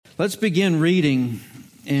Let's begin reading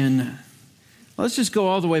let's just go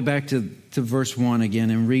all the way back to verse 1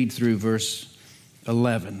 again and read through verse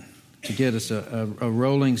 11 to get us a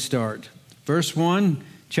rolling start. Verse 1,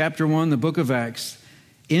 chapter 1, the book of Acts.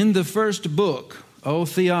 In the first book, O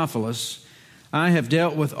Theophilus, I have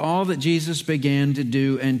dealt with all that Jesus began to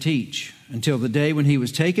do and teach until the day when he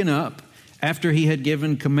was taken up, after he had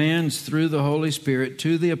given commands through the Holy Spirit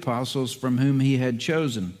to the apostles from whom he had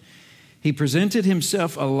chosen. He presented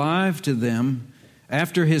himself alive to them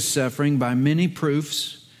after his suffering by many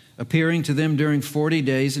proofs, appearing to them during 40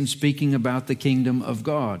 days and speaking about the kingdom of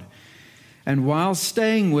God. And while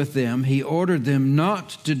staying with them, he ordered them not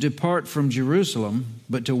to depart from Jerusalem,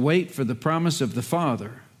 but to wait for the promise of the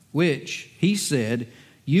Father, which, he said,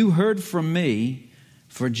 you heard from me,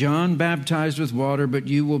 for John baptized with water, but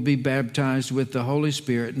you will be baptized with the Holy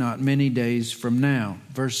Spirit not many days from now.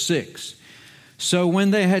 Verse 6. So when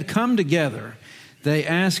they had come together, they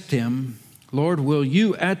asked him, Lord, will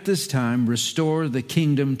you at this time restore the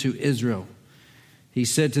kingdom to Israel? He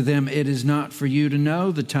said to them, it is not for you to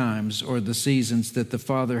know the times or the seasons that the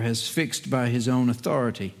Father has fixed by his own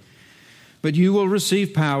authority. But you will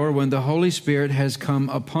receive power when the Holy Spirit has come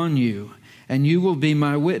upon you, and you will be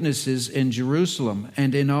my witnesses in Jerusalem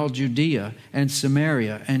and in all Judea and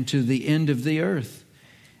Samaria and to the end of the earth.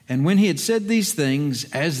 And when he had said these things,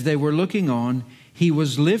 as they were looking on, he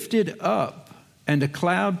was lifted up, and a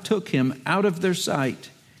cloud took him out of their sight.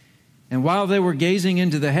 And while they were gazing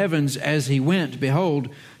into the heavens as he went, behold,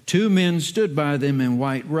 two men stood by them in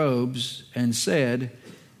white robes and said,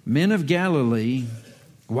 Men of Galilee,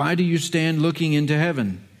 why do you stand looking into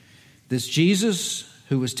heaven? This Jesus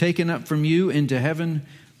who was taken up from you into heaven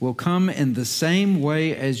will come in the same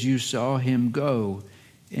way as you saw him go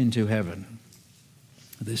into heaven.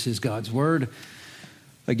 This is God's word.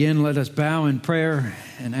 Again, let us bow in prayer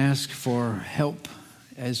and ask for help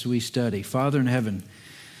as we study. Father in heaven,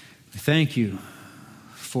 we thank you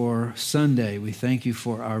for Sunday. We thank you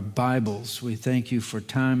for our Bibles. We thank you for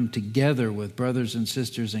time together with brothers and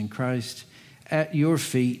sisters in Christ at your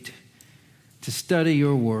feet to study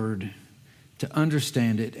your word, to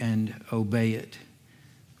understand it and obey it.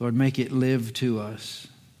 Lord, make it live to us.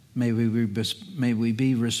 May we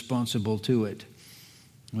be responsible to it.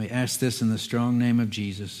 We ask this in the strong name of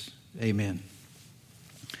Jesus. Amen.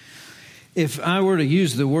 If I were to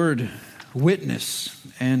use the word witness,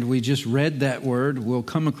 and we just read that word, we'll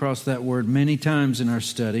come across that word many times in our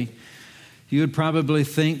study, you would probably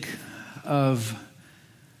think of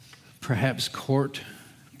perhaps court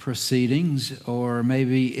proceedings, or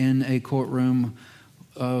maybe in a courtroom,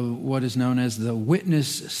 what is known as the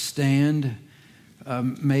witness stand.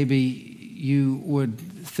 Maybe you would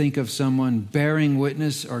think of someone bearing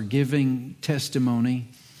witness or giving testimony.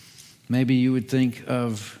 Maybe you would think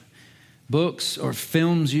of books or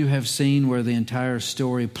films you have seen where the entire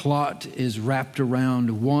story plot is wrapped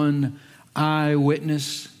around one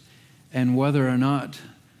eyewitness, and whether or not,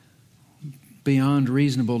 beyond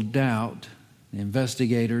reasonable doubt, the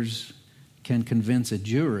investigators can convince a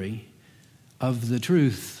jury of the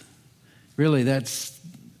truth. Really, that's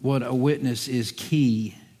what a witness is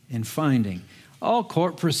key in finding. All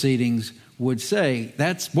court proceedings would say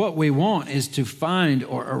that's what we want, is to find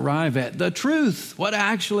or arrive at the truth, what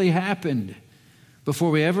actually happened,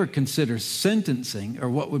 before we ever consider sentencing or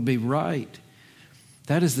what would be right.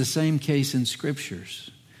 That is the same case in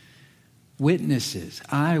Scriptures. Witnesses,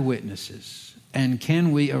 eyewitnesses. And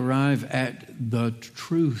can we arrive at the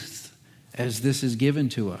truth as this is given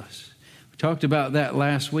to us? We talked about that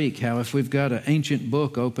last week, how if we've got an ancient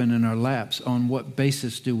book open in our laps, on what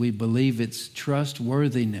basis do we believe its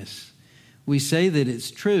trustworthiness? We say that it's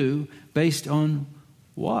true based on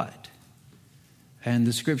what? And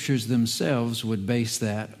the Scriptures themselves would base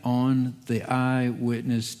that on the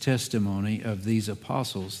eyewitness testimony of these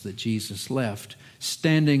apostles that Jesus left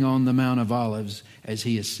standing on the Mount of Olives as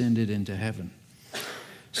he ascended into heaven.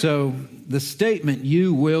 So the statement,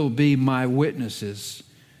 you will be my witnesses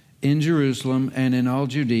in Jerusalem and in all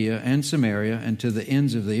Judea and Samaria and to the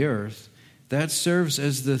ends of the earth, that serves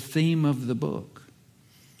as the theme of the book.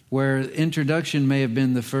 Where introduction may have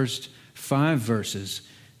been the first 5 verses,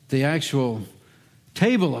 the actual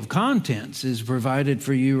table of contents is provided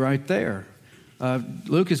for you right there.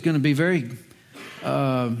 Luke is going to be very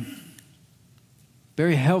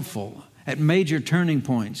helpful at major turning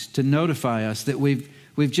points to notify us that we've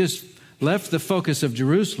just left the focus of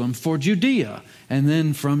Jerusalem for Judea, and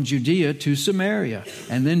then from Judea to Samaria,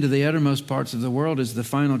 and then to the uttermost parts of the world, as the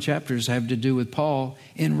final chapters have to do with Paul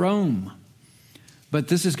in Rome. But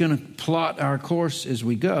this is going to plot our course as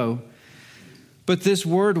we go. But this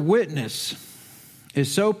word witness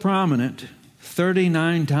is so prominent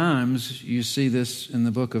 39 times you see this in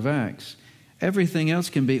the book of Acts. Everything else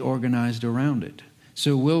can be organized around it.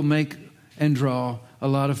 So we'll make and draw a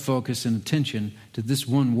lot of focus and attention to this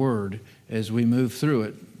one word as we move through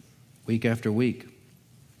it week after week.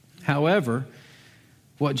 However,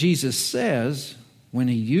 what Jesus says when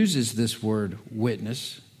he uses this word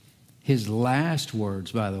witness, his last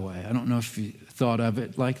words, by the way, I don't know if you thought of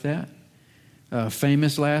it like that.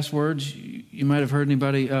 Famous last words you might have heard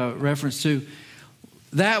anybody reference to.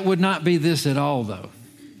 That would not be this at all, though,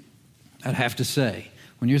 I'd have to say.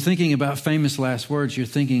 When you're thinking about famous last words, you're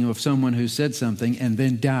thinking of someone who said something and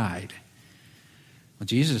then died. Well,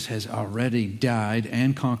 Jesus has already died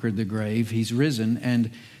and conquered the grave. He's risen,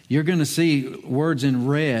 and you're going to see words in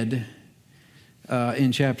red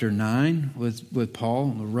in chapter 9 with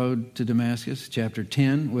Paul on the road to Damascus, chapter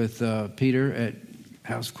 10 with Peter at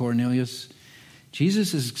House Cornelius.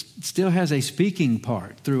 Jesus still has a speaking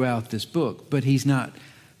part throughout this book, but he's not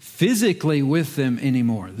physically with them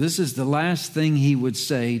anymore. This is the last thing he would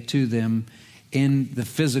say to them in the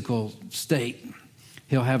physical state.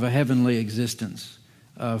 He'll have a heavenly existence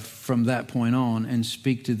from that point on and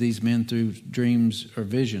speak to these men through dreams or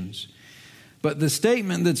visions. But the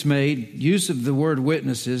statement that's made, use of the word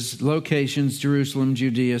witnesses, locations, Jerusalem,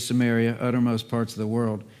 Judea, Samaria, uttermost parts of the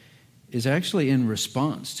world, is actually in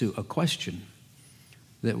response to a question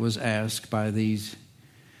that was asked by these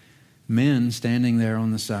men standing there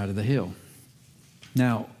on the side of the hill.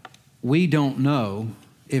 Now, we don't know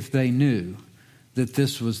if they knew that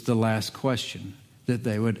this was the last question that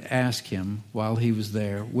they would ask him while he was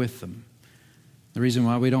there with them. The reason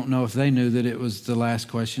why we don't know if they knew that it was the last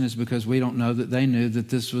question is because we don't know that they knew that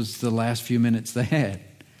this was the last few minutes they had.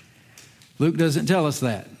 Luke doesn't tell us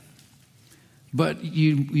that. But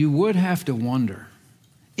you would have to wonder,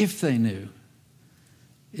 if they knew,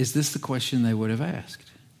 is this the question they would have asked?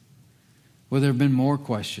 Well, there have been more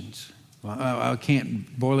questions. Well, I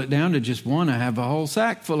can't boil it down to just one. I have a whole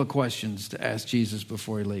sack full of questions to ask Jesus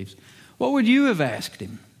before he leaves. What would you have asked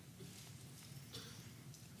him?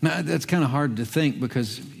 Now, that's kind of hard to think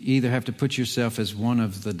because you either have to put yourself as one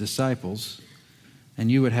of the disciples and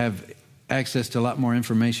you would have access to a lot more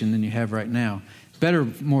information than you have right now. Better,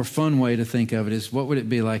 more fun way to think of it is, what would it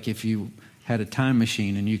be like if you had a time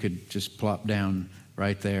machine and you could just plop down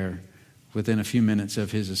right there within a few minutes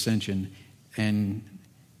of his ascension and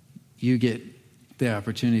you get the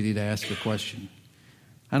opportunity to ask a question?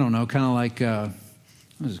 I don't know, kind of like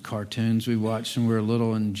those cartoons we watched when we were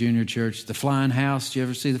little in junior church. The Flying House. Did you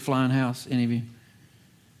ever see The Flying House? Any of you?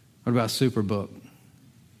 What about Superbook?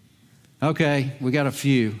 Okay, we got a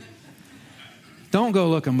few. Don't go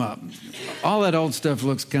look them up. All that old stuff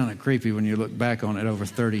looks kind of creepy when you look back on it over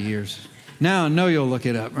 30 years. Now I know you'll look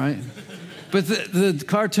it up, right? But the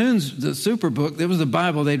cartoons, the Superbook, there was a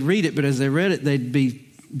Bible. They'd read it, but as they read it, they'd be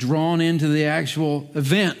drawn into the actual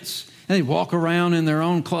events. And they'd walk around in their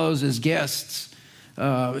own clothes as guests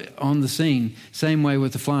on the scene. Same way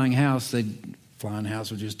with the Flying House. Flying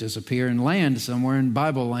House would just disappear and land somewhere in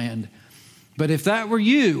Bible land. But if that were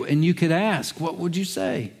you and you could ask, what would you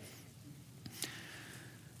say?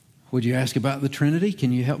 Would you ask about the Trinity?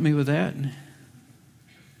 Can you help me with that?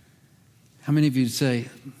 How many of you would say,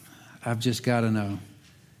 I've just got to know.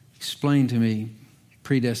 Explain to me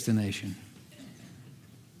predestination.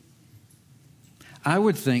 I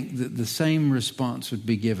would think that the same response would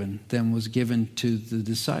be given than was given to the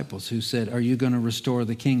disciples who said, are you going to restore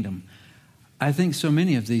the kingdom? I think so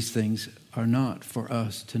many of these things are not for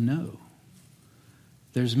us to know.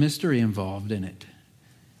 There's mystery involved in it.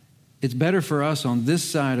 It's better for us on this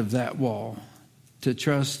side of that wall to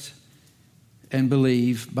trust and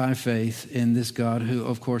believe by faith in this God who,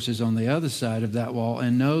 of course, is on the other side of that wall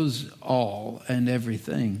and knows all and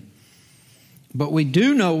everything. But we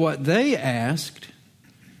do know what they asked.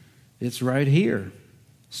 It's right here.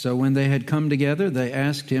 So when they had come together, they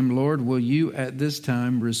asked him, Lord, will you at this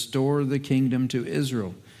time restore the kingdom to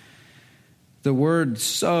Israel? The word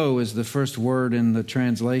so is the first word in the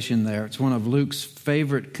translation there. It's one of Luke's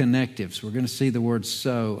favorite connectives. We're going to see the word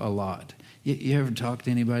so a lot. You ever talk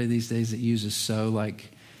to anybody these days that uses so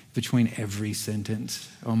like between every sentence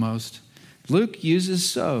almost? Luke uses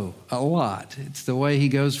so a lot. It's the way he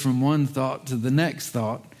goes from one thought to the next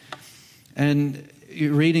thought. And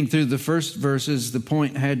you're reading through the first verses, the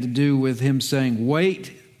point had to do with him saying,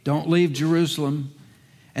 wait, don't leave Jerusalem.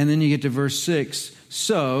 And then you get to verse 6.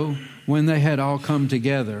 So when they had all come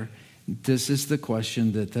together, this is the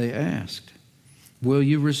question that they asked. Will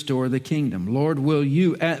you restore the kingdom? Lord, will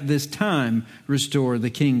you at this time restore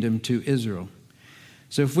the kingdom to Israel?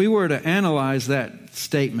 So if we were to analyze that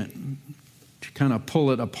statement, to kind of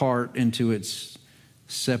pull it apart into its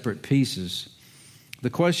separate pieces, The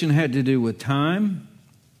question had to do with time.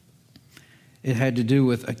 It had to do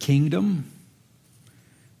with a kingdom.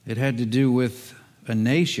 It had to do with a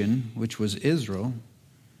nation, which was Israel.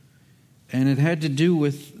 And it had to do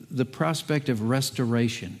with the prospect of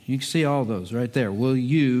restoration. You can see all those right there. Will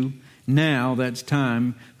you now, that's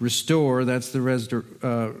time, restore, that's the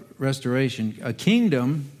restoration, a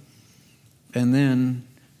kingdom, and then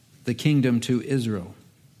the kingdom to Israel.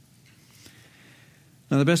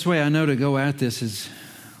 Now, the best way I know to go at this is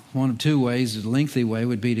one of two ways. The lengthy way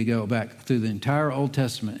would be to go back through the entire Old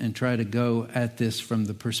Testament and try to go at this from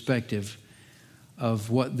the perspective of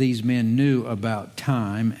what these men knew about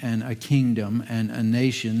time and a kingdom and a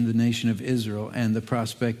nation, the nation of Israel, and the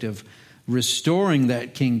prospect of restoring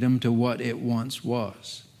that kingdom to what it once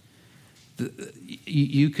was.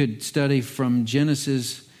 You could study from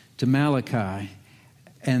Genesis to Malachi,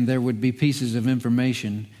 and there would be pieces of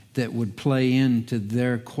information that would play into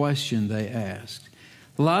their question they asked.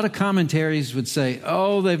 A lot of commentaries would say,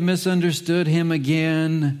 oh, they've misunderstood him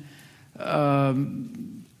again.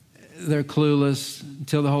 They're clueless.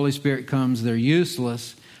 Until the Holy Spirit comes, they're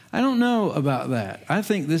useless. I don't know about that. I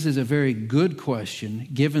think this is a very good question,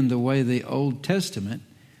 given the way the Old Testament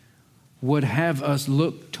would have us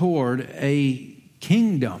look toward a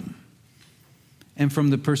kingdom. And from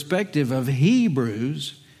the perspective of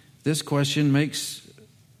Hebrews, this question makes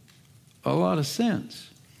a lot of sense.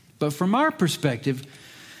 But from our perspective,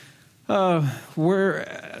 we're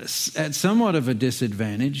at somewhat of a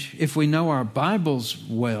disadvantage. If we know our Bibles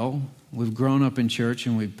well, we've grown up in church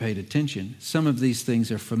and we've paid attention, some of these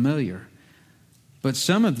things are familiar. But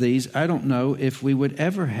some of these, I don't know if we would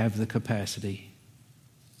ever have the capacity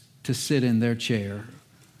to sit in their chair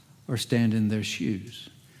or stand in their shoes.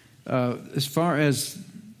 As far as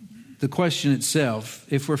the question itself,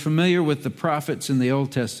 if we're familiar with the prophets in the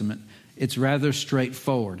Old Testament, it's rather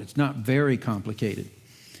straightforward. It's not very complicated.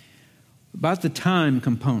 About the time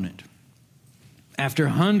component, after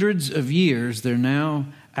hundreds of years, they now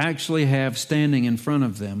actually have standing in front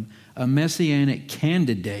of them a messianic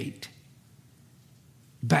candidate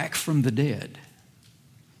back from the dead.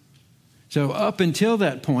 So up until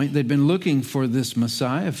that point, they'd been looking for this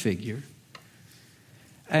Messiah figure.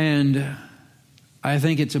 And I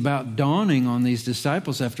think it's about dawning on these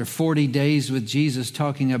disciples after 40 days with Jesus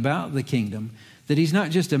talking about the kingdom that he's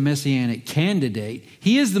not just a messianic candidate.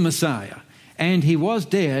 He is the Messiah, and he was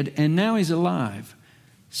dead, and now he's alive.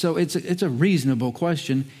 So it's a reasonable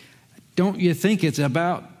question. Don't you think it's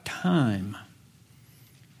about time?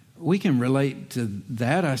 We can relate to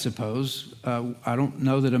that, I suppose. I don't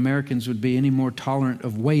know that Americans would be any more tolerant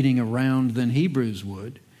of waiting around than Hebrews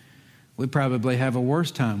would. We probably have a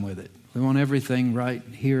worse time with it. We want everything right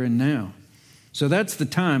here and now. So that's the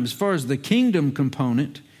time. As far as the kingdom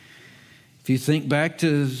component, if you think back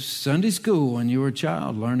to Sunday school when you were a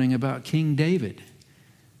child learning about King David,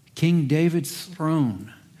 King David's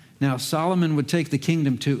throne. Now, Solomon would take the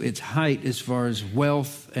kingdom to its height as far as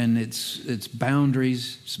wealth and its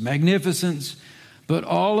boundaries, its magnificence. But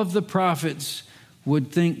all of the prophets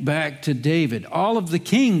would think back to David. All of the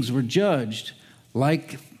kings were judged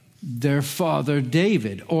like their father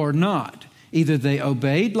David or not. Either they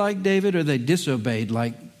obeyed like David or they disobeyed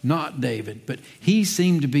like not David. But he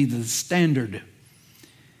seemed to be the standard.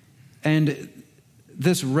 And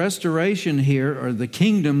this restoration here, or the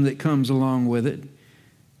kingdom that comes along with it,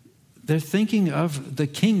 they're thinking of the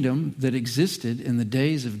kingdom that existed in the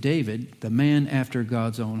days of David, the man after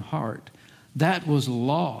God's own heart. That was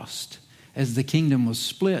lost as the kingdom was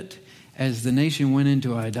split, as the nation went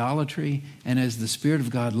into idolatry, and as the Spirit of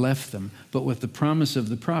God left them, but with the promise of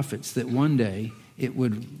the prophets that one day it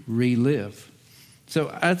would relive.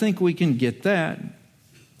 So I think we can get that.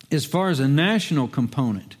 As far as a national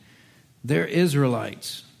component, they're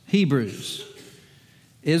Israelites, Hebrews.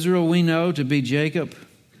 Israel we know to be Jacob,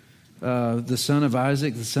 the son of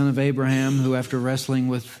Isaac, the son of Abraham, who after wrestling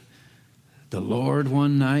with the Lord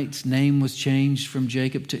one night, name was changed from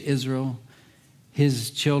Jacob to Israel.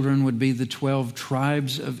 His children would be the 12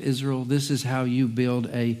 tribes of Israel. This is how you build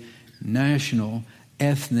a national,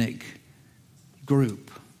 ethnic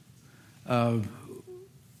group.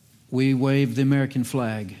 We wave the American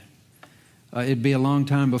flag. It'd be a long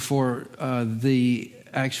time before the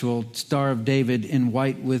actual Star of David in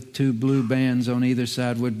white with 2 blue bands on either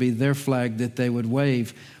side would be their flag that they would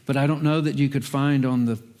wave. But I don't know that you could find on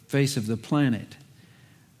the face of the planet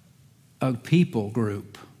a people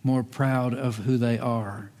group more proud of who they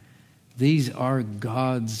are. These are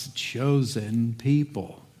God's chosen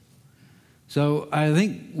people. So I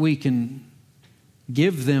think we can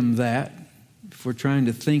give them that if we're trying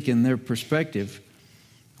to think in their perspective.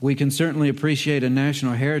 We can certainly appreciate a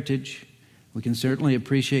national heritage. We can certainly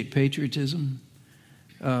appreciate patriotism.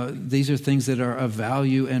 These are things that are of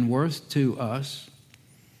value and worth to us.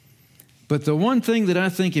 But the one thing that I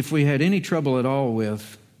think if we had any trouble at all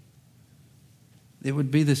with, it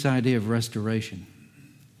would be this idea of restoration.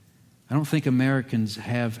 I don't think Americans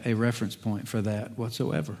have a reference point for that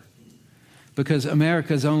whatsoever. Because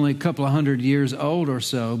America's only a couple of 100 years old or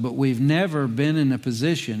so, but we've never been in a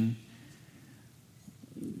position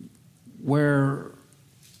where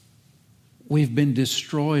we've been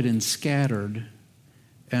destroyed and scattered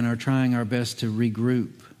and are trying our best to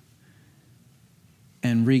regroup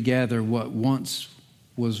and regather what once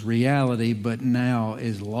was reality but now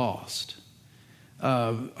is lost.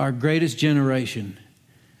 Our greatest generation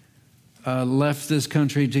left this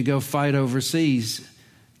country to go fight overseas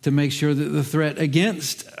to make sure that the threat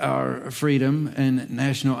against our freedom and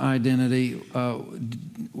national identity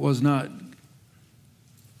was not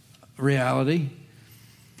reality.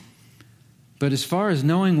 But as far as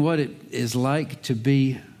knowing what it is like to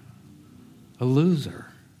be a loser,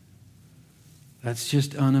 that's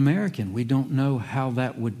just un-American. We don't know how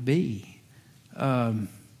that would be.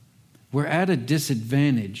 We're at a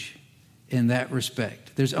disadvantage in that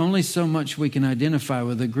respect. There's only so much we can identify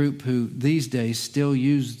with a group who these days still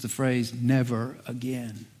use the phrase never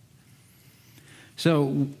again.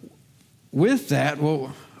 So with that,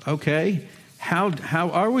 well, okay, how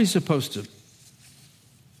are we supposed to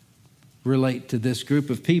relate to this group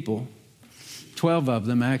of people? 12 of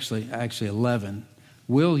them, actually 11.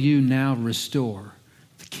 Will you now restore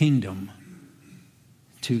the kingdom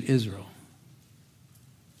to Israel?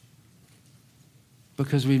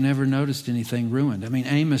 Because we've never noticed anything ruined. I mean,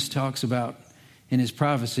 Amos talks about in his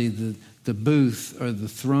prophecy the booth or the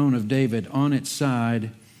throne of David on its side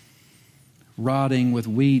rotting with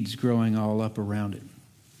weeds growing all up around it.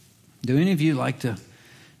 Do any of you like to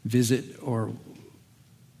visit or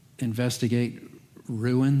investigate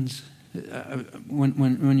ruins?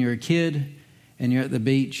 When you're a kid and you're at the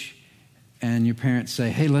beach and your parents say,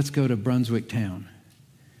 hey, let's go to Brunswick Town.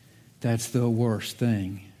 That's the worst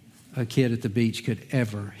thing a kid at the beach could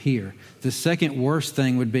ever hear. The second worst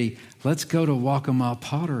thing would be, let's go to Waccamaw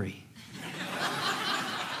Pottery.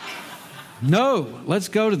 No, let's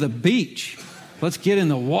go to the beach. Let's get in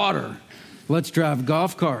the water. Let's drive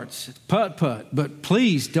golf carts, putt-putt. But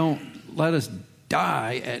please don't let us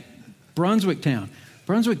die at Brunswick Town.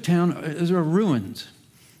 Brunswick Town is ruins.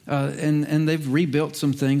 And they've rebuilt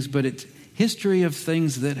some things, but it's history of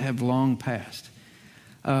things that have long passed.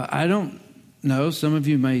 I don't know, some of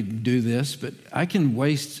you may do this, but I can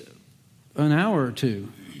waste an hour or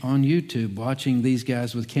two on YouTube watching these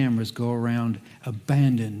guys with cameras go around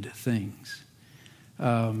abandoned things.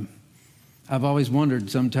 I've always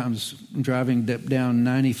wondered sometimes driving down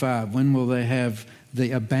 95, when will they have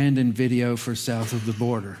the abandoned video for south of the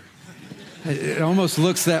border? It almost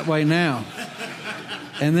looks that way now.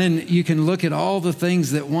 And then you can look at all the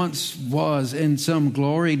things that once was in some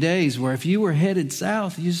glory days where if you were headed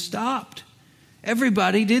south, you stopped.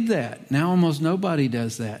 Everybody did that. Now almost nobody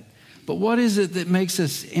does that. But what is it that makes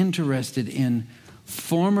us interested in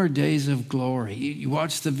former days of glory? You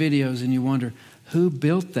watch the videos and you wonder, who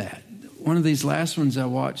built that? One of these last ones I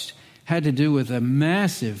watched had to do with a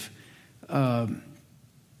massive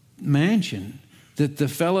mansion that the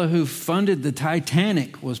fellow who funded the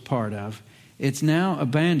Titanic was part of. It's now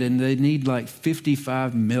abandoned. They need like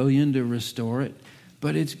 $55 million to restore it.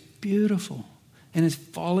 But it's beautiful. And it's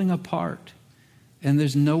falling apart. And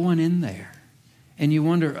there's no one in there. And you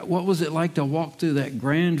wonder, what was it like to walk through that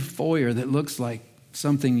grand foyer that looks like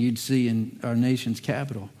something you'd see in our nation's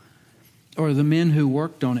capital? Or the men who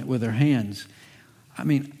worked on it with their hands. I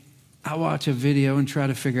mean, I watch a video and try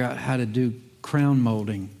to figure out how to do crown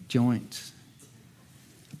molding joints.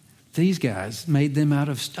 These guys made them out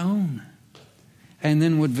of stone. And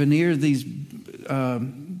then would veneer these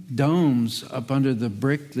domes up under the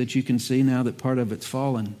brick that you can see now that part of it's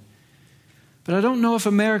fallen. But I don't know if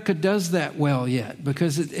America does that well yet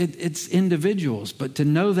because it's individuals. But to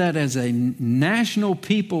know that as a national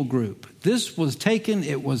people group, this was taken,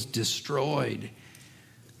 it was destroyed.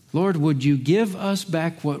 Lord, would you give us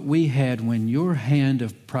back what we had when your hand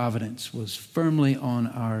of providence was firmly on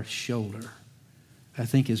our shoulder? I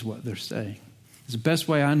think is what they're saying. It's the best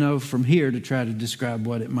way I know from here to try to describe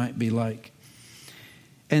what it might be like.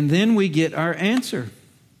 And then we get our answer.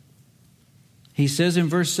 He says in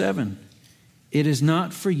verse 7, it is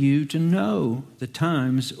not for you to know the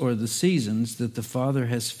times or the seasons that the Father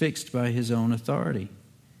has fixed by his own authority.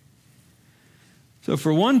 So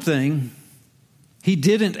for one thing, he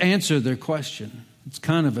didn't answer their question. It's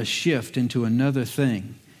kind of a shift into another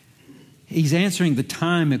thing. He's answering the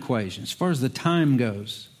time equation. As far as the time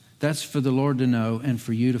goes, That's for the Lord to know and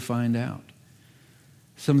for you to find out.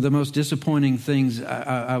 Some of the most disappointing things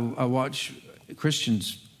I watch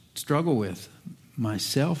Christians struggle with,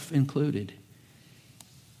 myself included,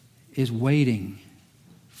 is waiting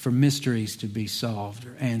for mysteries to be solved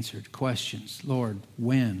or answered. Questions. Lord,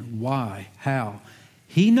 when? Why? How?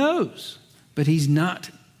 He knows, but He's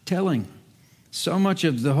not telling. So much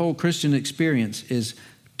of the whole Christian experience is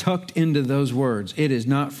tucked into those words. It is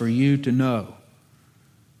not for you to know.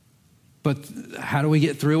 But how do we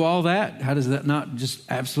get through all that? How does that not just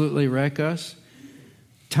absolutely wreck us?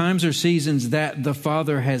 Times or seasons that the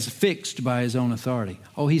Father has fixed by His own authority.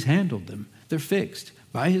 Oh, He's handled them. They're fixed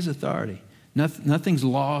by His authority. Nothing's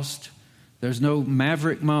lost. There's no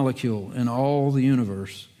maverick molecule in all the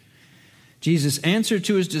universe. Jesus' answer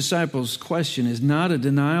to His disciples' question is not a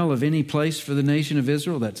denial of any place for the nation of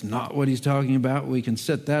Israel. That's not what He's talking about. We can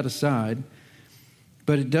set that aside.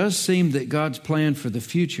 But it does seem that God's plan for the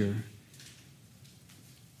future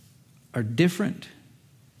are different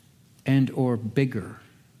and or bigger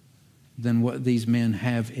than what these men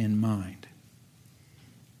have in mind.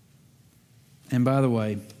 And by the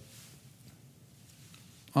way,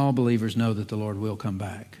 all believers know that the Lord will come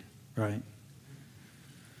back, right?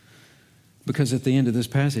 Because at the end of this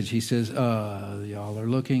passage, He says, y'all are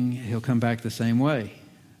looking, He'll come back the same way.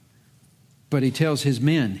 But He tells His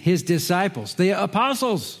men, His disciples, the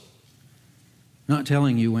apostles, not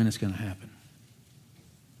telling you when it's going to happen.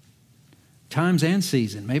 Times and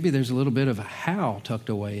season. Maybe there's a little bit of a how tucked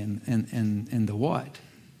away in the what.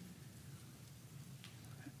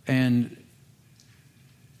 And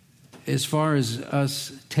as far as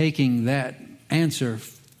us taking that answer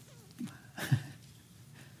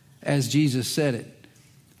as Jesus said it,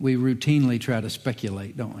 we routinely try to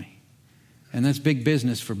speculate, don't we? And that's big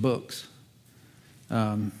business for books.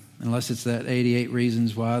 Unless it's that 88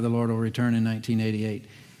 Reasons Why the Lord Will Return in 1988.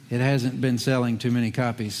 It hasn't been selling too many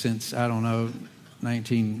copies since,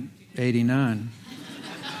 1989.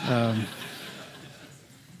 I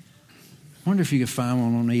wonder if you could find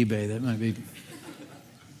one on eBay. That might be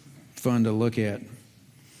fun to look at.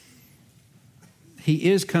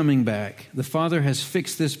 He is coming back. The Father has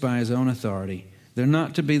fixed this by His own authority. They're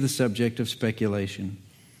not to be the subject of speculation.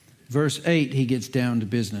 Verse 8, He gets down to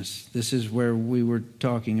business. This is where we were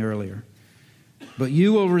talking earlier. But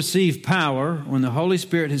you will receive power when the Holy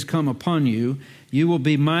Spirit has come upon you. You will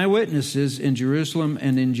be my witnesses in Jerusalem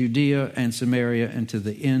and in Judea and Samaria and to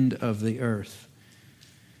the end of the earth.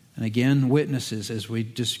 And again, witnesses, as we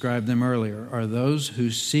described them earlier, are those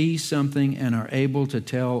who see something and are able to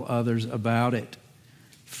tell others about it.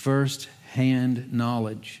 First-hand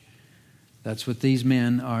knowledge. That's what these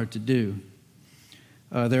men are to do.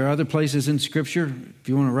 There are other places in Scripture. If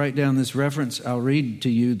you want to write down this reference, I'll read to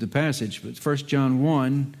you the passage. But 1 John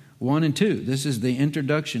 1, 1 and 2. This is the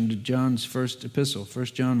introduction to John's first epistle. 1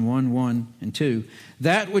 John 1, 1 and 2.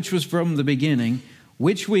 That which was from the beginning,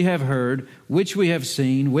 which we have heard, which we have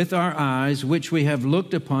seen with our eyes, which we have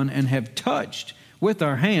looked upon and have touched with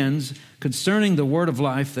our hands concerning the word of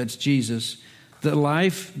life, that's Jesus. The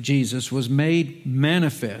life, Jesus, was made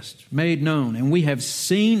manifest, made known, and we have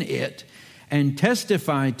seen it and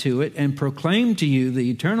testified to it and proclaimed to you the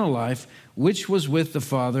eternal life which was with the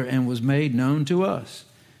Father and was made known to us.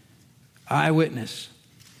 Eyewitness.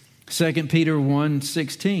 2 Peter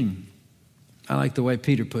 1:16. I like the way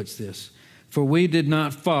Peter puts this. For we did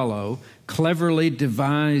not follow cleverly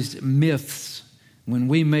devised myths when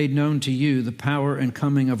we made known to you the power and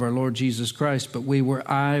coming of our Lord Jesus Christ, but we were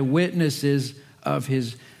eyewitnesses of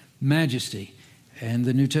His majesty. And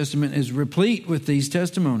the New Testament is replete with these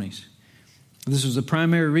testimonies. This was the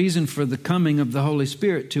primary reason for the coming of the Holy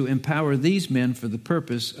Spirit, to empower these men for the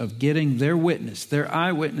purpose of getting their witness, their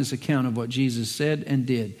eyewitness account of what Jesus said and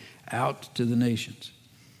did out to the nations.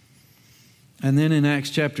 And then in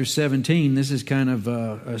Acts chapter 17, this is kind of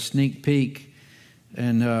a sneak peek.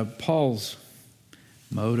 And Paul's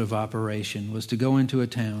mode of operation was to go into a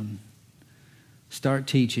town, start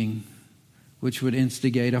teaching, which would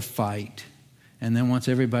instigate a fight. And then once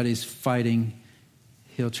everybody's fighting,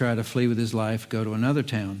 he'll try to flee with his life, go to another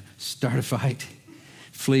town, start a fight,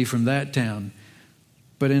 flee from that town.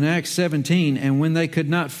 But in Acts 17, and when they could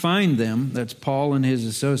not find them, that's Paul and his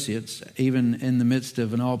associates, even in the midst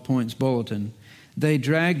of an all-points bulletin, they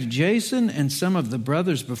dragged Jason and some of the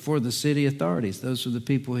brothers before the city authorities. Those were the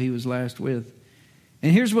people he was last with.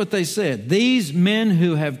 And here's what they said. These men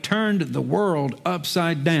who have turned the world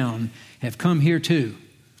upside down have come here too.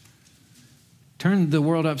 Turned the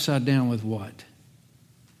world upside down with what?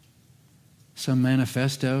 Some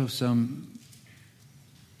manifesto, some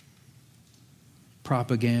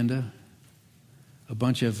propaganda, a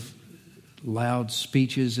bunch of loud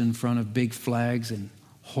speeches in front of big flags and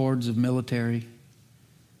hordes of military.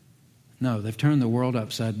 No, they've turned the world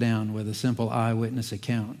upside down with a simple eyewitness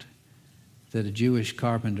account that a Jewish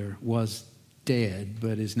carpenter was dead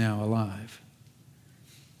but is now alive.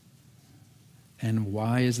 And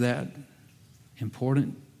why is that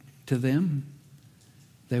important to them?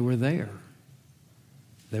 They were there.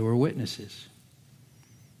 They were witnesses.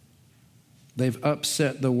 They've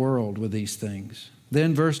upset the world with these things.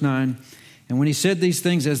 Then verse 9, and when he said these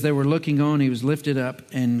things as they were looking on, he was lifted up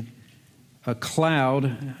and a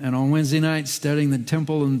cloud, and on Wednesday night studying the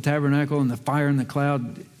temple and the tabernacle and the fire and the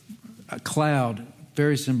cloud, a cloud,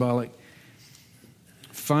 very symbolic.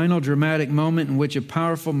 Final dramatic moment in which a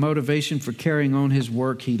powerful motivation for carrying on his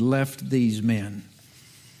work, he left these men.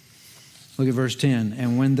 Look at verse 10.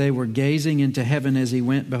 And when they were gazing into heaven as he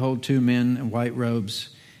went, behold, two men in white robes,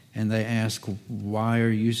 and they asked, why are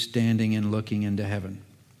you standing and looking into heaven?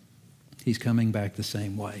 He's coming back the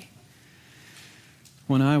same way.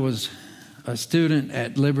 When I was a student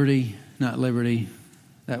at Liberty, not Liberty,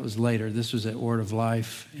 that was later. This was at Word of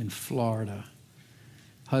Life in Florida,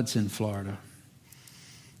 Hudson, Florida.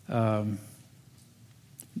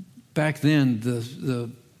 Back then, the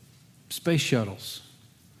space shuttles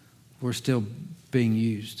were still being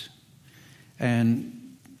used.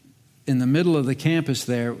 And in the middle of the campus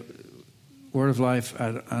there, Word of Life,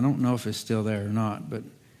 I don't know if it's still there or not, but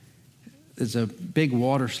it's a big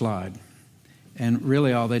water slide. And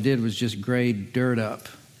really all they did was just grade dirt up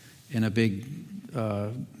in a big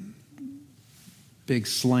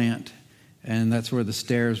slant. And that's where the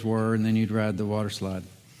stairs were, and then you'd ride the water slide.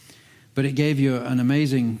 But it gave you an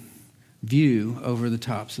amazing view over the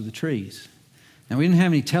tops of the trees. Now, we didn't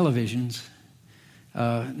have any televisions.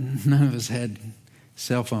 None of us had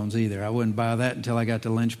cell phones either. I wouldn't buy that until I got to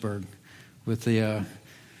Lynchburg with the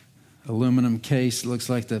aluminum case. It looks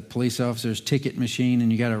like the police officer's ticket machine,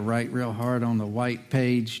 and you got to write real hard on the white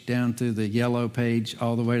page down through the yellow page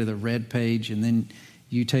all the way to the red page, and then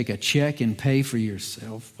you take a check and pay for your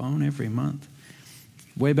cell phone every month.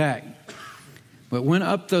 Way back. But went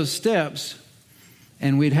up those steps,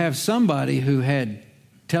 and we'd have somebody who had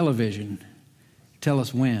television tell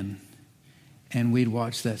us when, and we'd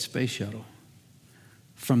watch that space shuttle.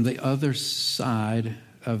 From the other side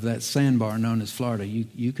of that sandbar known as Florida,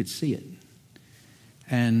 you could see it.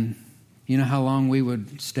 And you know how long we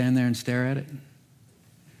would stand there and stare at it?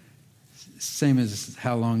 Same as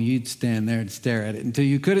how long you'd stand there and stare at it until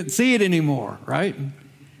you couldn't see it anymore, right?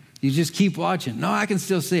 You just keep watching. No, I can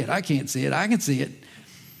still see it. I can't see it. I can see it.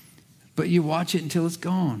 But you watch it until it's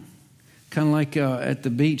gone. Kind of like at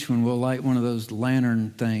the beach when we'll light one of those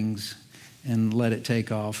lantern things and let it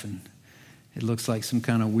take off. And it looks like some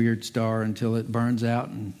kind of weird star until it burns out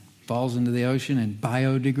and falls into the ocean and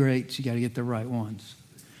biodegrades. You got to get the right ones.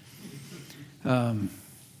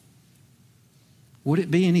 Would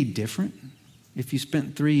it be any different if you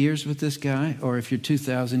spent 3 years with this guy, or if you're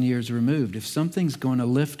 2,000 years removed? If something's going to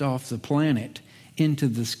lift off the planet into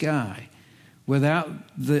the sky without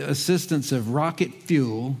the assistance of rocket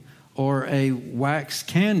fuel or a wax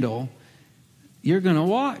candle, you're going to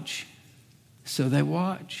watch. So they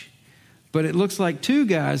watch. But it looks like two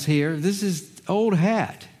guys here. This is old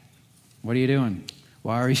hat. What are you doing?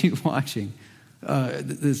 Why are you watching?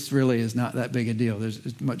 This really is not that big a deal.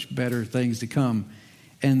 There's much better things to come.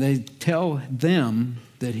 And they tell them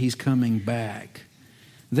that he's coming back.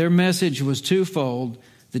 Their message was twofold.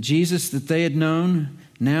 The Jesus that they had known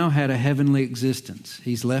now had a heavenly existence.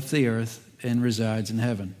 He's left the earth and resides in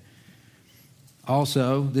heaven.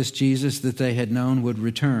 Also, this Jesus that they had known would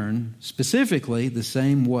return, specifically the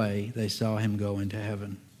same way they saw him go into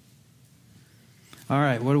heaven. All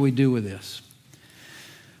right, what do we do with this?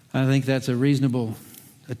 I think that's a reasonable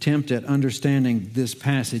attempt at understanding this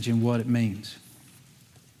passage and what it means.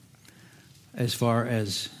 As far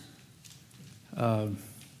as the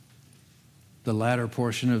latter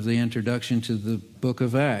portion of the introduction to the book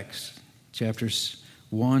of Acts, chapters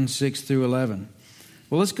 1, 6 through 11.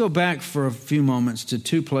 Well, let's go back for a few moments to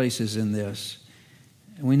two places in this.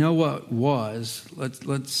 We know what was.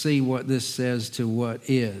 Let's see what this says to what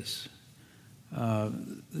is.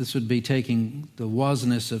 This would be taking the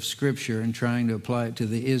wasness of Scripture and trying to apply it to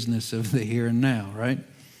the isness of the here and now, right?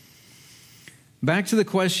 Back to the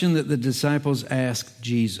question that the disciples asked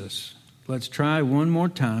Jesus. Let's try one more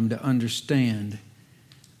time to understand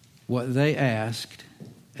what they asked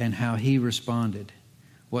and how he responded.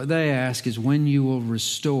 What they ask is when you will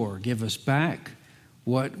restore, give us back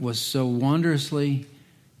what was so wondrously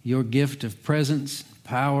your gift of presence,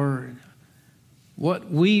 power, what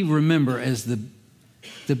we remember as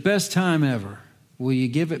the best time ever. Will you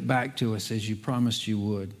give it back to us as you promised you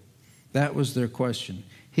would? That was their question.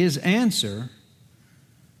 His answer,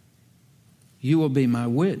 you will be my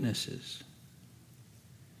witnesses.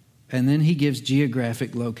 And then he gives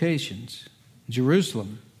geographic locations.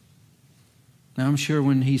 Jerusalem. Now I'm sure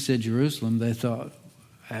when he said Jerusalem, they thought,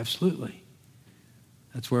 absolutely.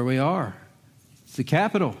 That's where we are. It's the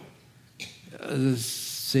capital. The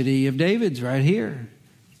city of David's right here.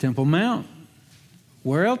 Temple Mount.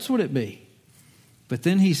 Where else would it be? But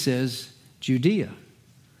then he says, Judea.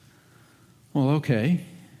 Well, okay.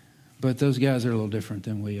 But those guys are a little different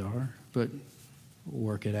than we are. But we'll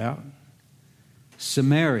work it out.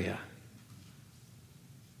 Samaria.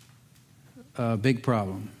 A big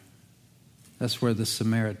problem. That's where the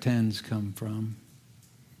Samaritans come from.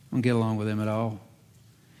 I don't get along with them at all.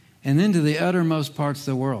 And then to the uttermost parts of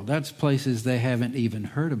the world. That's places they haven't even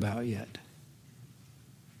heard about yet.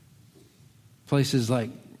 Places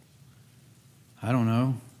like, I don't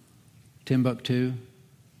know, Timbuktu,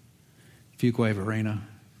 Fuquay-Varina.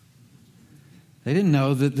 They didn't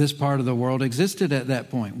know that this part of the world existed at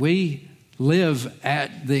that point. We live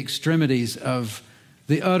at the extremities of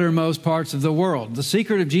the uttermost parts of the world. The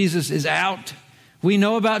secret of Jesus is out. We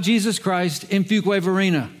know about Jesus Christ in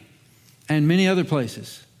Fuquay-Varina and many other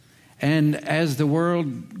places. And as the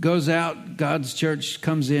world goes out, God's church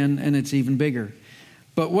comes in and it's even bigger.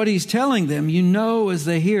 But what he's telling them, you know as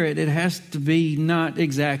they hear it, it has to be not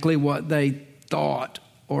exactly what they thought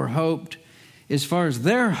or hoped. As far as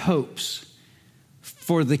their hopes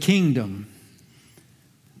for the kingdom,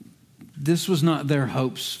 this was not their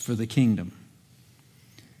hopes for the kingdom.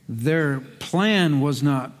 Their plan was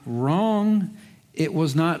not wrong. It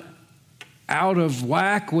was not out of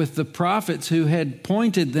whack with the prophets who had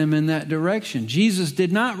pointed them in that direction. Jesus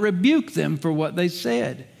did not rebuke them for what they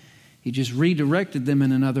said. He just redirected them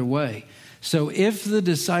in another way. So if the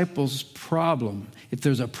disciples' problem, if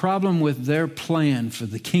there's a problem with their plan for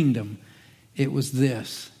the kingdom, it was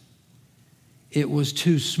this. It was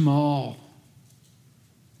too small.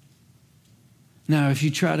 Now, if you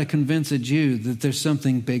try to convince a Jew that there's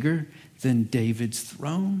something bigger than David's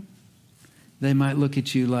throne, they might look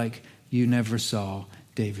at you like you never saw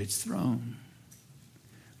David's throne.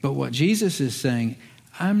 But what Jesus is saying,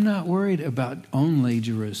 I'm not worried about only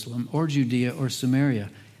Jerusalem or Judea or Samaria.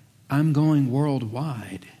 I'm going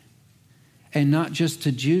worldwide. And not just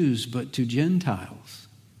to Jews, but to Gentiles.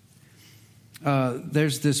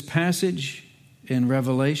 There's this passage in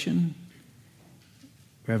Revelation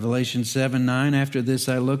 7:9, after this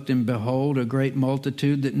I looked, and behold, a great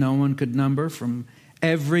multitude that no one could number, from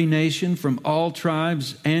every nation, from all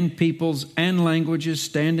tribes and peoples and languages,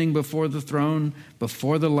 standing before the throne,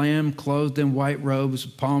 before the Lamb, clothed in white robes,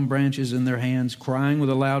 palm branches in their hands, crying with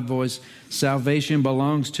a loud voice, salvation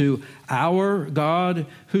belongs to our God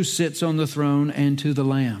who sits on the throne and to the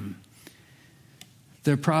Lamb.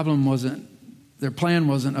 Their plan wasn't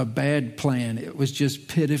a bad plan. It was just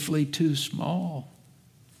pitifully too small.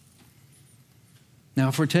 Now,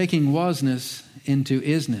 if we're taking wasness into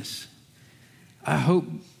isness, I hope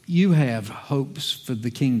you have hopes for the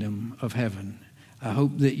kingdom of heaven. I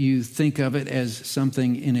hope that you think of it as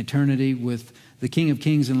something in eternity with the King of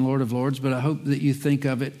Kings and Lord of Lords, but I hope that you think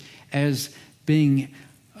of it as being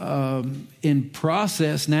in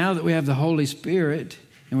process now that we have the Holy Spirit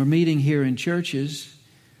and we're meeting here in churches.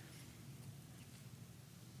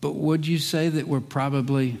 But would you say that we're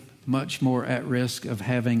probably much more at risk of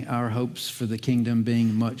having our hopes for the kingdom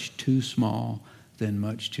being much too small than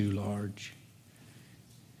much too large?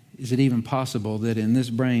 Is it even possible that in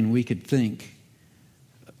this brain we could think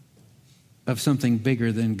of something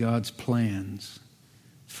bigger than God's plans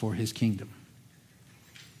for his kingdom?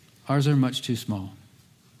 Ours are much too small.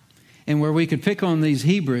 And where we could pick on these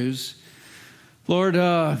Hebrews, Lord,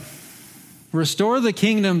 restore the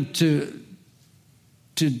kingdom to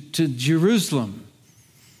Jerusalem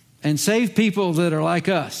and save people that are like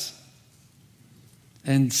us.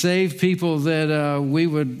 And save people that we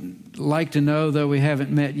would like to know, though we haven't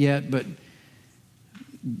met yet. But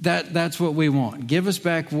that's what we want. Give us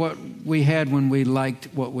back what we had when we liked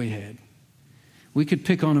what we had. We could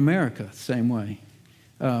pick on America the same way.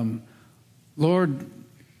 Lord,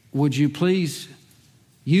 would you please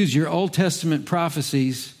use your Old Testament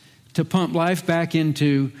prophecies to pump life back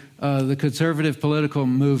into the conservative political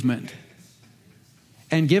movement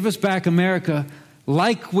and give us back America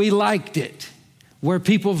like we liked it, where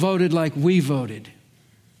people voted like we voted.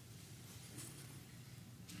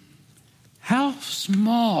 How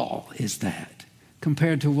small is that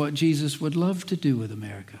compared to what Jesus would love to do with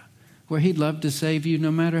America, where he'd love to save you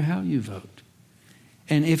no matter how you vote.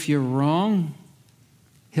 And if you're wrong,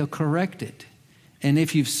 he'll correct it. And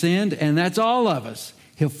if you've sinned, and that's all of us,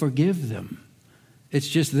 he'll forgive them It's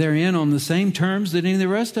just they're in on the same terms that any of the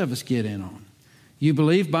rest of us get in on. You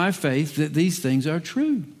believe by faith that these things are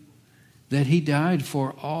true, that he died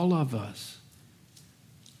for all of us.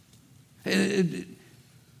 Is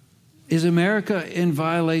America in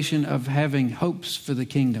violation of having hopes for the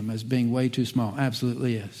kingdom as being way too small?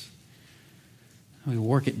 Absolutely yes. We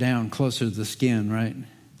work it down closer to the skin, right?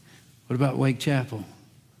 What about Wake Chapel?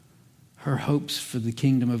 Her hopes for the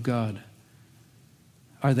kingdom of God.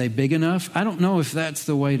 Are they big enough? I don't know if that's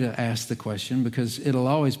the way to ask the question, because it'll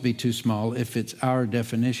always be too small if it's our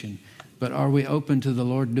definition. But are we open to the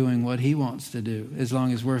Lord doing what he wants to do, as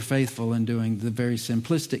long as we're faithful in doing the very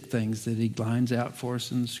simplistic things that he lines out for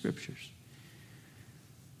us in the scriptures?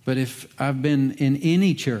 But if I've been in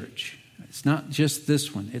any church, it's not just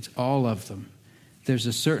this one, it's all of them. There's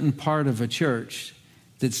a certain part of a church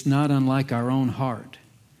that's not unlike our own heart.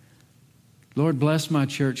 Lord, bless my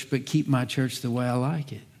church, but keep my church the way I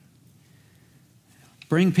like it.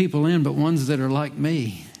 Bring people in, but ones that are like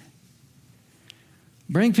me.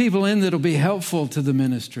 Bring people in that'll be helpful to the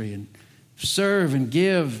ministry and serve and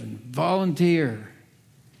give and volunteer.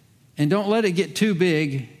 And don't let it get too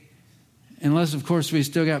big, unless, of course, we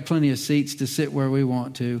still got plenty of seats to sit where we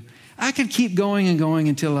want to. I could keep going and going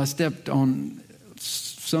until I stepped on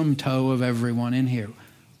some toe of everyone in here.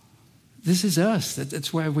 This is us.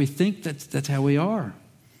 That's why we think that's how we are.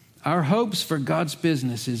 Our hopes for God's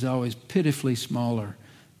business is always pitifully smaller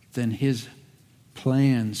than his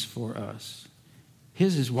plans for us.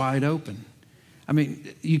 His is wide open. I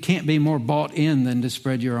mean, you can't be more bought in than to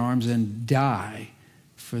spread your arms and die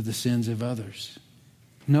for the sins of others.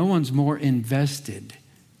 No one's more invested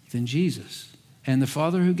than Jesus and the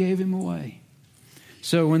Father who gave him away.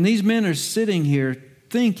 So when these men are sitting here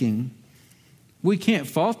thinking, we can't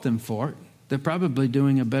fault them for it. They're probably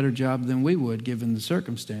doing a better job than we would given the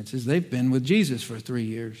circumstances. They've been with Jesus for 3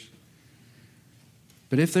 years.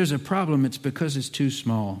 But if there's a problem, it's because it's too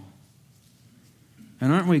small.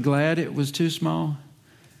 And aren't we glad it was too small?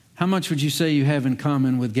 How much would you say you have in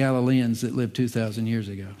common with Galileans that lived 2,000 years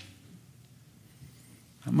ago?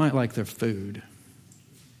 I might like their food,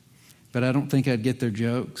 but I don't think I'd get their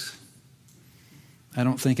jokes. I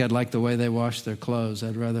don't think I'd like the way they wash their clothes.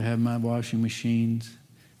 I'd rather have my washing machines,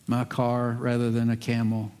 my car, rather than a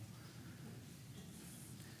camel.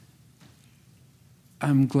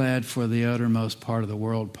 I'm glad for the uttermost part of the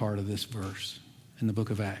world part of this verse in the book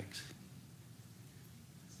of Acts.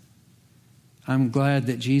 I'm glad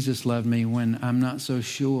that Jesus loved me when I'm not so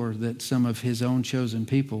sure that some of his own chosen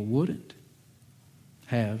people wouldn't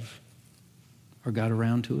have or got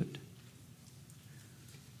around to it.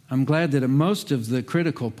 I'm glad that most of the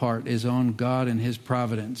critical part is on God and his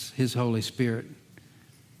providence, his Holy Spirit.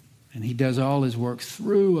 And he does all his work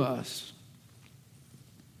through us.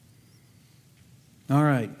 All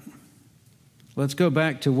right. Let's go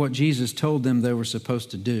back to what Jesus told them they were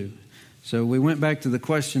supposed to do. So we went back to the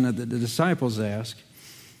question that the disciples asked.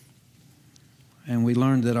 And we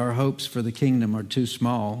learned that our hopes for the kingdom are too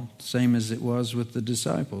small, same as it was with the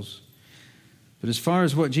disciples. But as far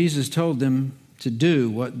as what Jesus told them to do,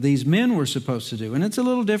 what these men were supposed to do. And it's a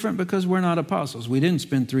little different because we're not apostles. We didn't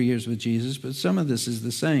spend 3 years with Jesus, but some of this is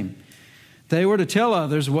the same. They were to tell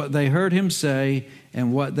others what they heard him say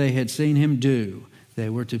and what they had seen him do. They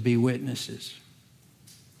were to be witnesses.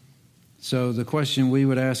 So the question we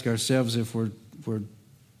would ask ourselves if we're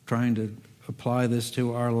trying to apply this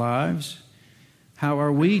to our lives, how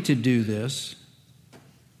are we to do this?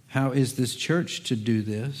 How is this church to do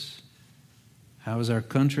this? How is our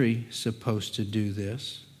country supposed to do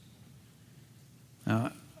this?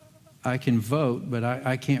 Now, I can vote, but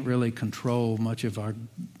I can't really control much of our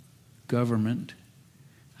government.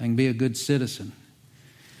 I can be a good citizen.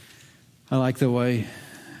 I like the way,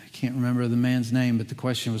 I can't remember the man's name, but the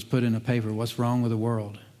question was put in a paper, what's wrong with the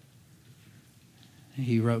world?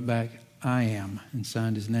 He wrote back, I am, and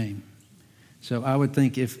signed his name. So I would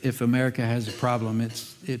think if America has a problem,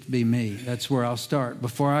 it'd be me. That's where I'll start.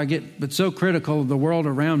 Before I get but so critical of the world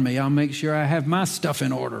around me, I'll make sure I have my stuff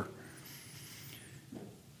in order.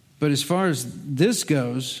 But as far as this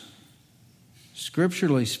goes,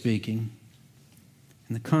 scripturally speaking,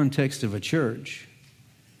 in the context of a church,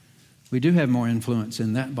 we do have more influence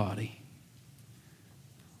in that body.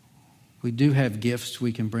 We do have gifts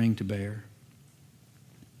we can bring to bear.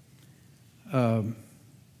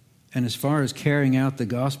 And as far as carrying out the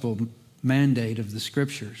gospel mandate of the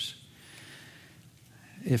scriptures,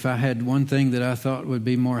 if I had one thing that I thought would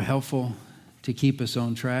be more helpful to keep us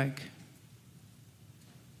on track,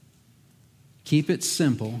 keep it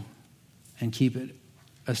simple and keep it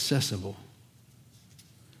accessible.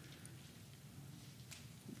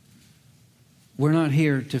 We're not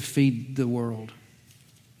here to feed the world.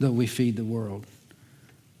 though we feed the world.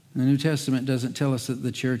 The New Testament doesn't tell us that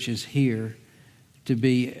the church is here to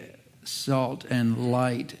be salt and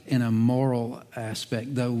light in a moral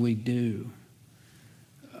aspect, though we do.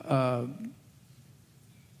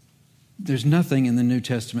 There's nothing in the New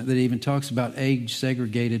Testament that even talks about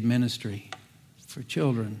age-segregated ministry for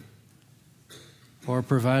children or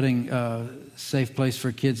providing a safe place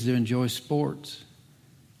for kids to enjoy sports,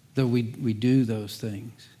 though we do those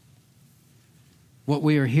things. What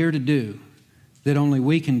we are here to do, that only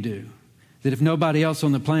we can do, that if nobody else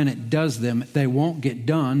on the planet does them, they won't get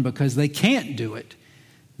done because they can't do it.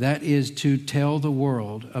 That is to tell the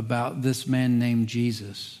world about this man named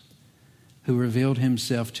Jesus, who revealed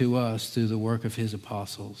himself to us through the work of his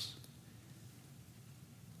apostles.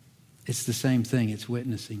 It's the same thing. It's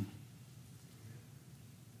witnessing.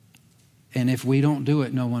 And if we don't do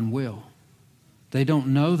it, no one will. They don't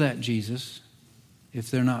know that Jesus if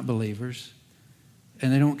they're not believers,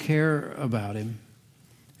 and they don't care about him.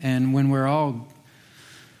 And when we're all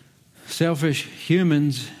selfish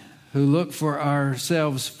humans who look for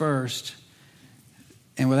ourselves first,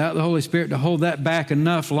 and without the Holy Spirit to hold that back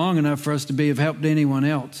long enough for us to be of help to anyone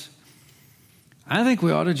else, I think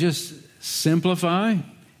we ought to just simplify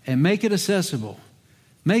and make it accessible.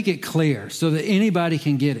 Make it clear so that anybody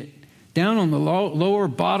can get it. Down on the lower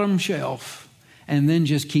bottom shelf, and then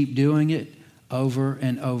just keep doing it over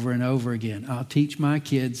and over and over again. I'll teach my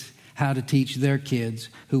kids how to teach their kids,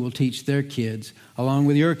 who will teach their kids, along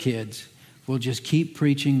with your kids. We'll just keep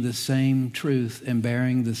preaching the same truth and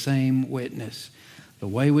bearing the same witness. The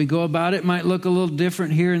way we go about it might look a little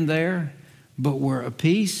different here and there, but we're a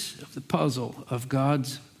piece of the puzzle of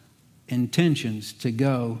God's intentions to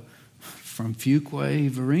go from Fuquay,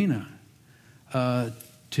 Verena,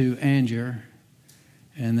 to Anger,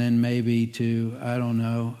 and then maybe to, I don't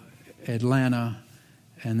know, Atlanta,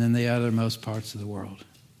 and then the othermost parts of the world.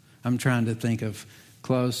 I'm trying to think of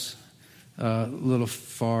close, little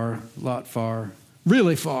far, lot far,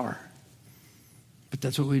 really far. But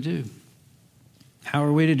that's what we do. How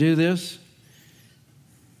are we to do this?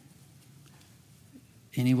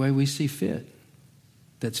 Any way we see fit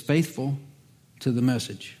that's faithful to the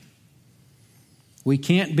message. We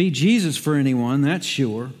can't be Jesus for anyone, that's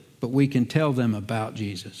sure, but we can tell them about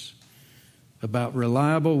Jesus, about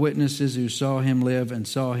reliable witnesses who saw him live and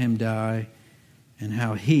saw him die, and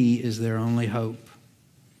how he is their only hope.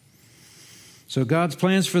 So God's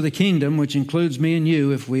plans for the kingdom, which includes me and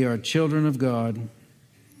you if we are children of God,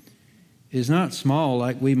 is not small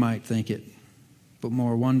like we might think it, but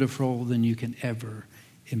more wonderful than you can ever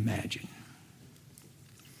imagine.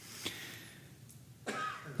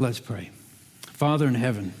 Let's pray. Father in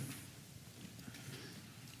heaven,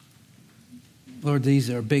 Lord, these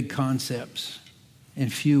are big concepts in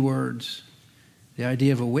few words. The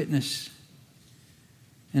idea of a witness,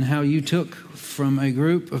 and how you took from a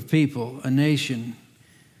group of people, a nation,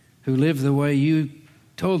 who lived the way you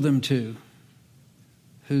told them to,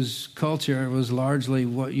 whose culture was largely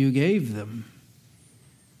what you gave them.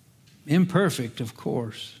 Imperfect, of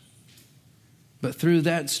course. But through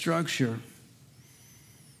that structure,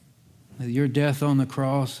 with your death on the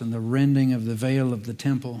cross and the rending of the veil of the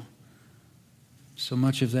temple, so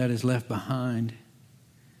much of that is left behind.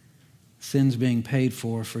 Sins being paid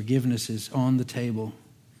for, forgiveness is on the table.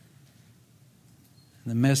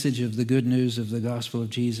 The message of the good news of the gospel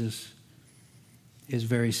of Jesus is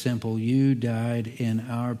very simple. You died in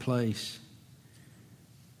our place.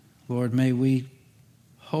 Lord, may we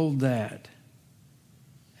hold that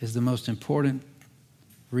as the most important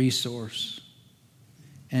resource.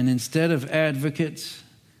 And instead of advocates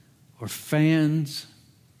or fans,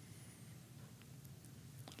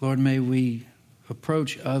 Lord, may we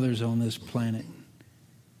approach others on this planet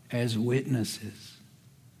as witnesses.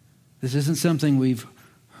 This isn't something we've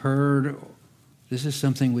heard. This is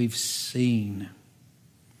something we've seen.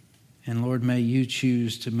 And Lord, may you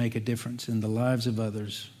choose to make a difference in the lives of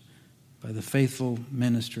others by the faithful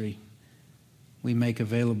ministry we make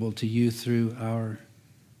available to you through our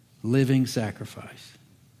living sacrifice.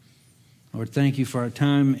 Lord, thank you for our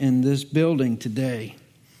time in this building today.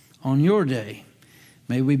 On your day,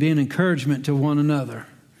 may we be an encouragement to one another.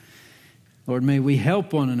 Lord, may we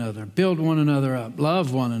help one another, build one another up,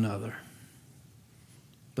 love one another.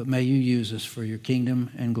 But may you use us for your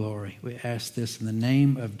kingdom and glory. We ask this in the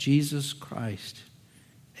name of Jesus Christ.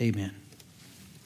 Amen.